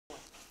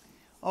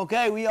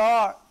Okay, we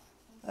are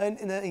in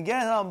Geret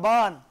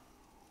Ramban,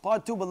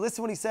 part 2, but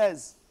listen what he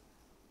says.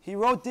 He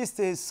wrote this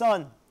to his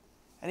son,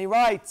 and he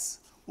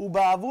writes,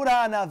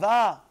 Uba'avura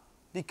anava,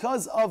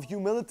 because of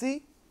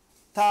humility,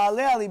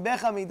 ta'aleh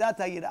alibecha midat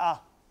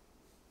ha'yir'ah.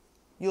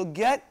 You'll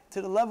get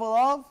to the level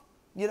of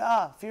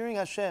yir'ah, fearing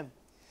Hashem.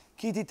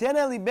 Ki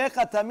titene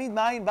libecha tamid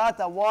ma'ayin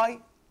bata. Why?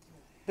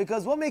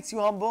 Because what makes you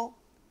humble?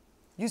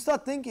 You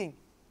start thinking,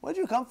 where'd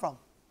you come from?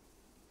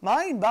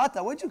 Ma'ayin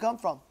bata, where'd you come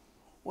from?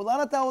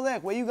 Ulana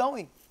ta'olech, where are you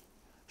going?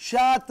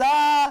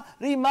 Shata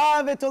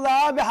rima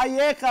v'tola'a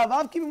b'hayecha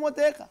v'avki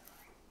b'motecha.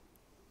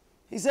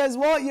 He says,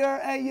 what?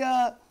 You're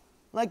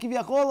like if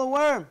you call a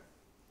worm.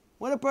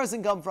 Where did a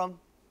person come from?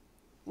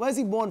 Where's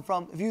he born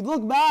from? If you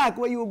look back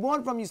where you were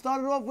born from, you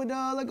started off with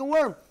like a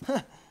worm.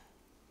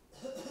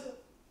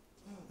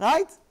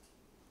 Right?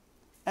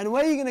 And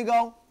where are you going to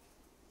go?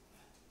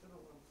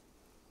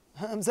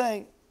 I'm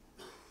saying,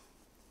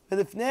 and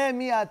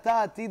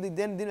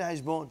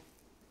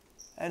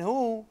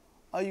who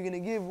are you going to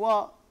give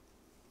what?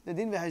 The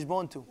din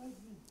v'hashbon to?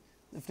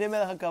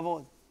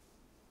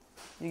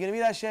 You're going to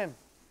meet Hashem.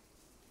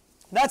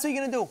 That's what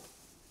you're going to do.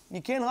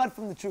 You can't hide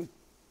from the truth.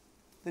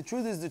 The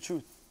truth is the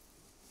truth.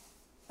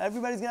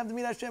 Everybody's going to have to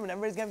meet Hashem, and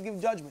everybody's going to have to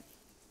give judgment.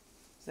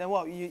 Saying,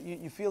 well,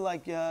 you feel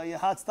like you're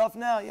hot stuff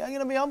now? You're going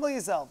to be humble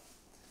yourself.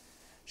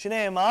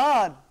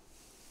 שנאמר,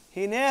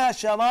 הנה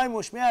השמיים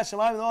ושמי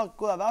השמיים ולא רק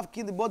כולם, ואף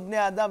כי ליבות בני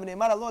האדם,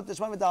 ונאמר הלא את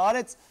השמיים ואת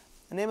הארץ,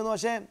 ונאמר לו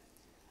השם,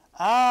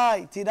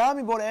 תירא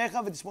מבוראיך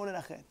ותשמור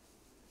לנחת.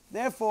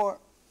 Therefore,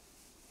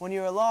 when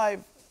you're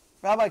alive,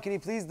 Rabbi, can you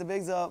please, the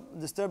bigs are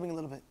disturbing a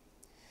little bit.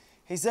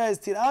 He says,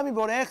 תירא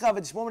מבוראיך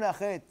ותשמור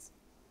לנחת.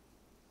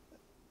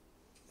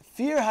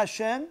 Fear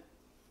Hashem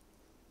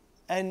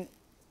and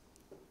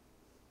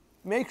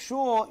make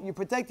sure you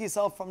protect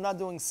yourself from not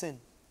doing sin.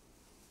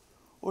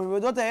 And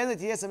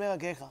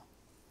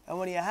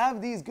when you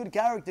have these good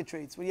character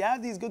traits, when you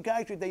have these good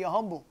character traits that you're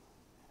humble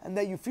and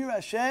that you fear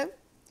Hashem,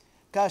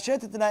 when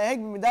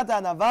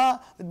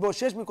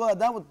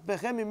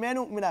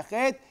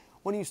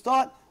you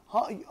start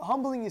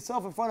humbling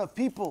yourself in front of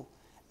people,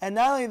 and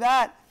not only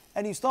that,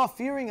 and you start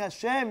fearing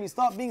Hashem, you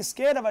start being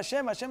scared of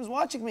Hashem, Hashem's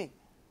watching me.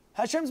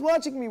 Hashem's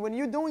watching me. When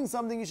you're doing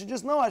something, you should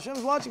just know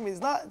Hashem's watching me.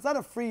 It's not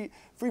a free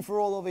for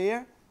all over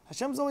here.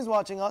 Hashem's always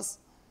watching us.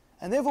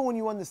 And therefore, when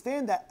you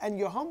understand that, and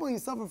you're humbling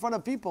yourself in front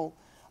of people,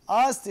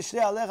 then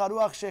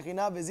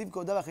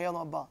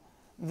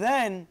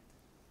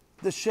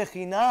the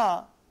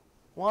Shekhinah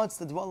wants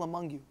to dwell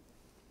among you.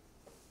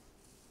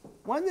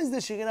 When does the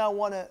Shekhinah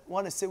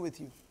want to sit with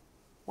you?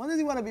 When does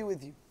He want to be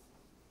with you?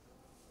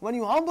 When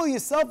you humble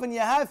yourself and you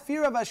have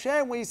fear of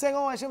Hashem, when you're saying,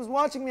 oh, Hashem's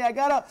watching me, I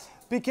got to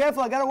be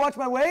careful, I got to watch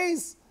my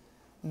ways,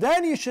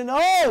 then you should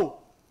know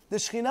the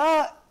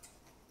Shekhinah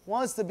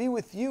wants to be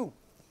with you.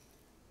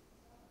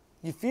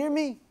 You fear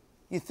me?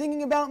 You're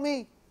thinking about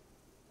me?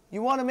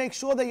 You want to make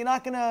sure that you're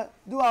not going to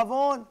do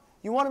avon?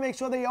 You want to make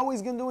sure that you're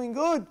always doing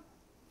good?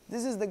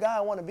 This is the guy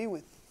I want to be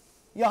with.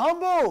 You're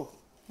humble.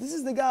 This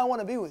is the guy I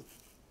want to be with.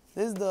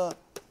 This is the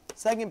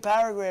second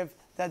paragraph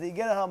that the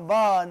Geret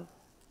Ramban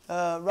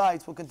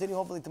writes. We'll continue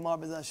hopefully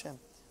tomorrow, Bezrat Hashem.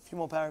 A few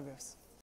more paragraphs.